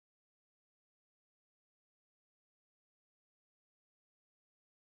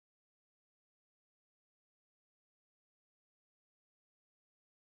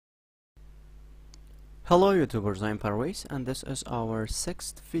Hello YouTubers, I'm Parvez and this is our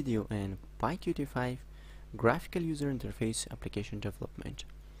sixth video in PyQt5 Graphical User Interface Application Development.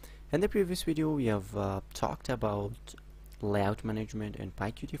 In the previous video we have talked about layout management in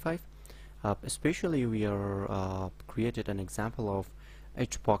PyQt5. Especially we are created an example of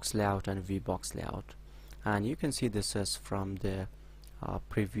HBox layout and VBox layout, and you can see this is from the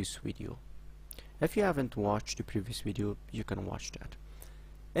previous video. If you haven't watched the previous video, you can watch that.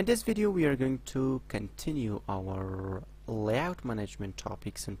 In this video we are going to continue our layout management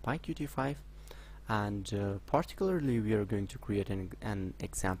topics in PyQt5, and particularly we are going to create an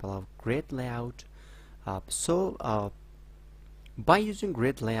example of grid layout. By using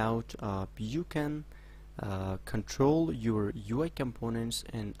grid layout you can control your UI components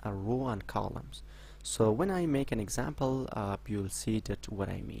in a row and columns. So when I make an example, you'll see that what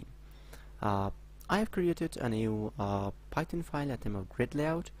I mean. I have created a new Python file at the name of grid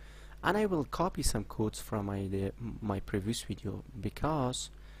layout, and I will copy some codes from my previous video because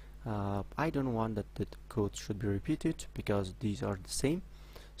I don't want that the code should be repeated because these are the same.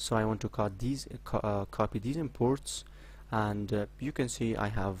 So I want to copy these imports, and you can see I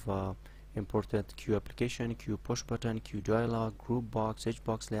have imported GUI application, GUI push button, GUI dialog, group box,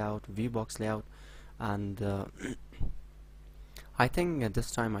 HBox layout, VBox layout, and I think at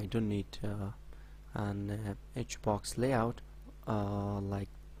this time I don't need an HBox layout.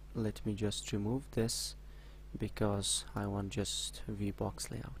 Let me just remove this because I want just VBox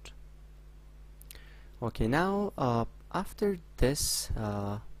layout. Okay, now after this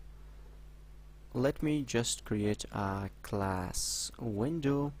let me just create a class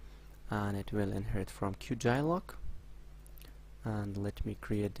window, and it will inherit from GUI dialog, and let me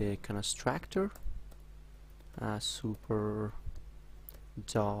create the constructor super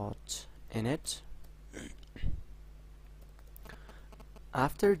dot init.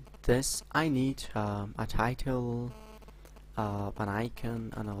 After this I need a title, an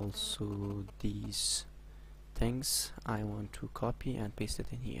icon, and also these things I want to copy and paste it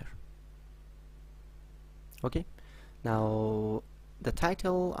in here. Okay, now the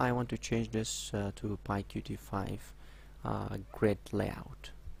title I want to change this to PyQt5 grid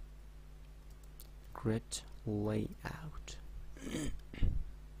layout.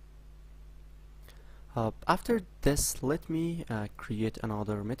 After this, let me create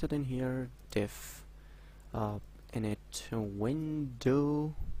another method in here, diff init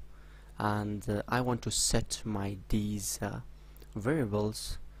window, and I want to set these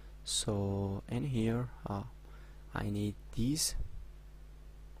variables. So in here I need these.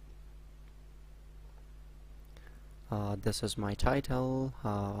 This is my title,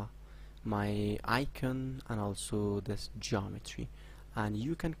 my icon, and also this geometry, and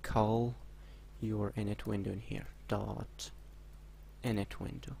you can call your init window in here, dot init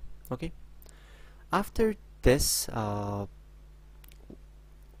window. Okay, after this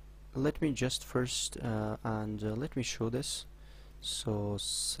let me just first let me show this. So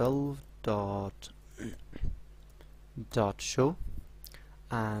self dot show,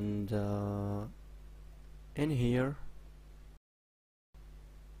 and in here,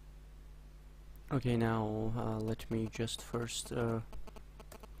 okay, now let me just first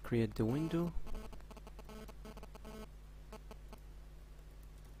create the window.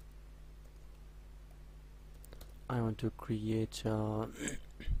 I want to create a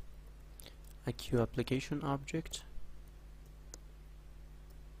GUI application object,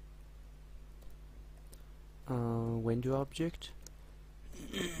 window object,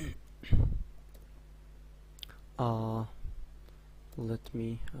 let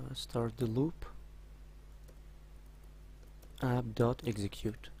me start the loop,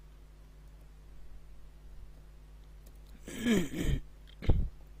 app.execute.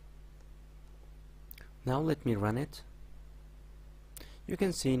 Now let me run it. You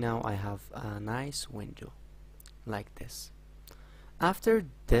can see now I have a nice window like this. After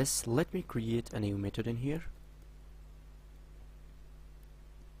this, let me create a new method in here.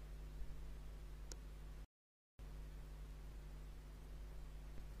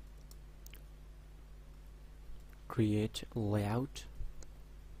 Create layout.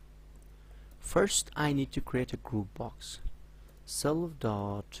 First I need to create a group box. Self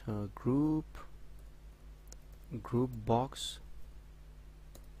dot group box,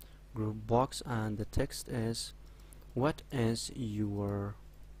 and the text is, what is your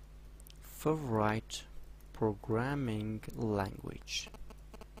favorite programming language?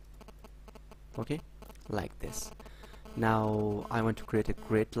 Okay, like this. Now I want to create a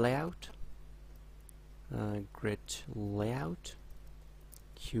grid layout, GUI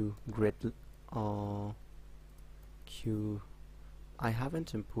I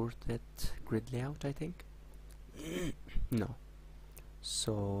haven't imported grid layout, I think. No.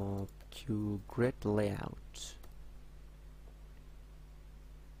 So Grid Layout.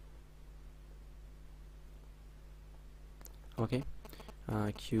 Okay,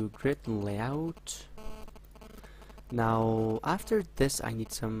 Grid Layout. Now after this I need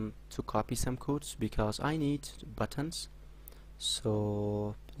to copy some codes because I need buttons.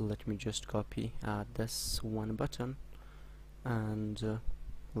 So let me just copy this one button and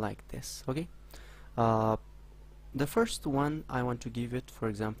like this. Okay, the first one I want to give it, for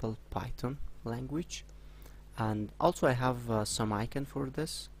example, Python language, and also I have some icon for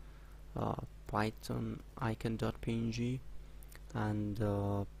this, Python icon.png, and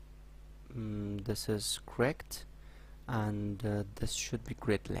this is correct, and this should be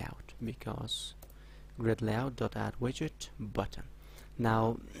grid layout because grid layout.add widget button.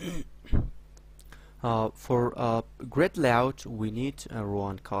 Now for grid layout we need a row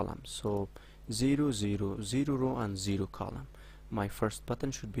and column, so 0 0 0 row and 0 column. My first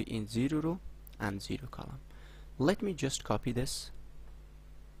button should be in 0 row and 0 column. Let me just copy this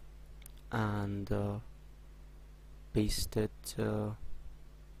and paste it.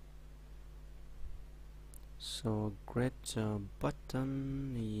 So grid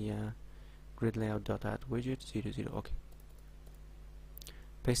button, yeah, grid layout.add widget 0 0. Okay,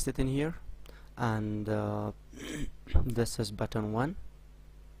 paste it in here, and this is button 1,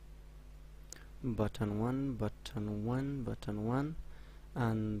 button 1, button 1, button 1,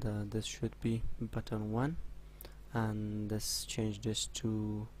 and this should be button 1, and this change this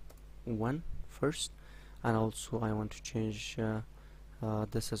to 1 first, and also I want to change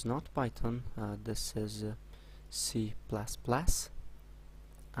this is not Python, this is C++,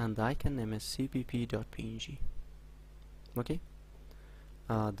 and the icon name is cpp.png. okay,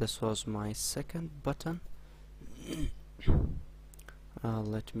 this was my second button.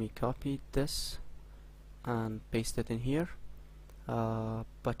 Let me copy this and paste it in here.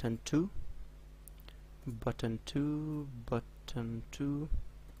 Button 2, button 2, button 2,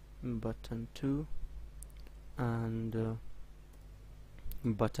 button 2, and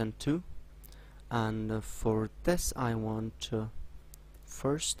button 2, and for this I want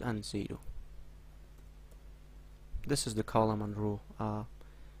first and 0. This is the column and row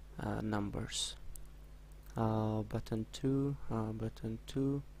numbers. Button 2, button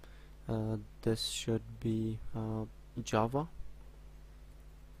 2, this should be Java,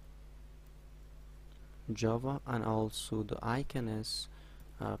 and also the icon is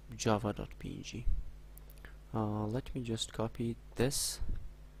java.png. Let me just copy this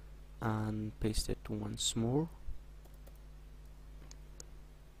and paste it once more.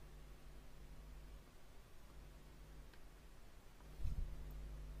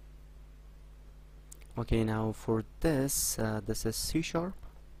 Okay, now for this, this is C#,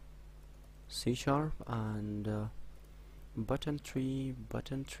 and button 3,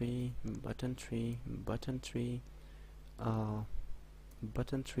 button 3, button 3, button 3,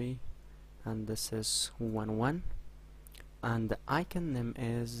 button 3, and this is 1 1, and the icon name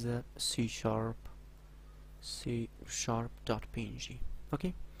is c#.png.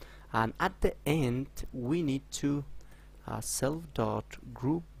 okay, and at the end we need to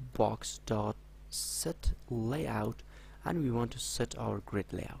self.groupbox.set layout, and we want to set our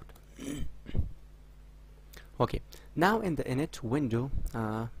grid layout. Okay, now in the init window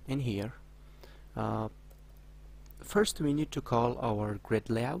in here, first we need to call our grid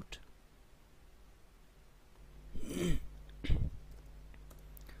layout.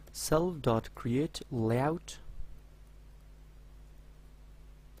 Self.create layout.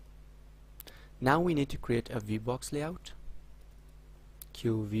 Now we need to create a VBox layout,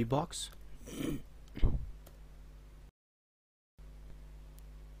 Q VBox.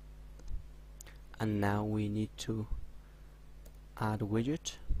 And now we need to add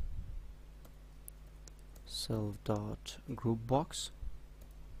widget, self.groupbox,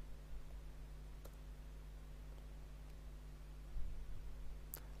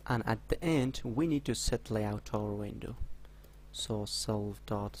 and at the end we need to set layout to our window, so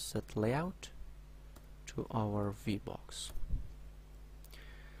self.set layout to our VBox.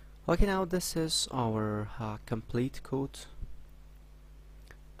 Okay, now this is our complete code,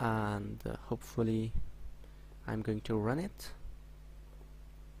 and hopefully I'm going to run it.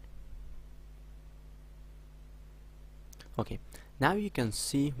 Okay, now you can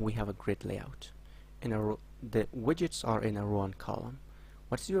see we have a grid layout. In a row, the widgets are in a row and column.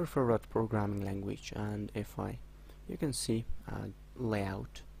 What's your favorite programming language? And you can see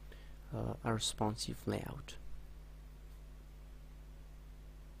layout, a responsive layout.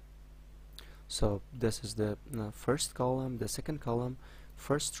 So this is the first column, the second column,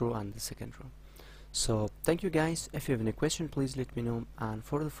 first row, and the second row. So thank you guys. If you have any question, please let me know, and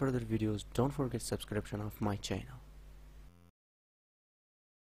for the further videos don't forget subscription of my channel.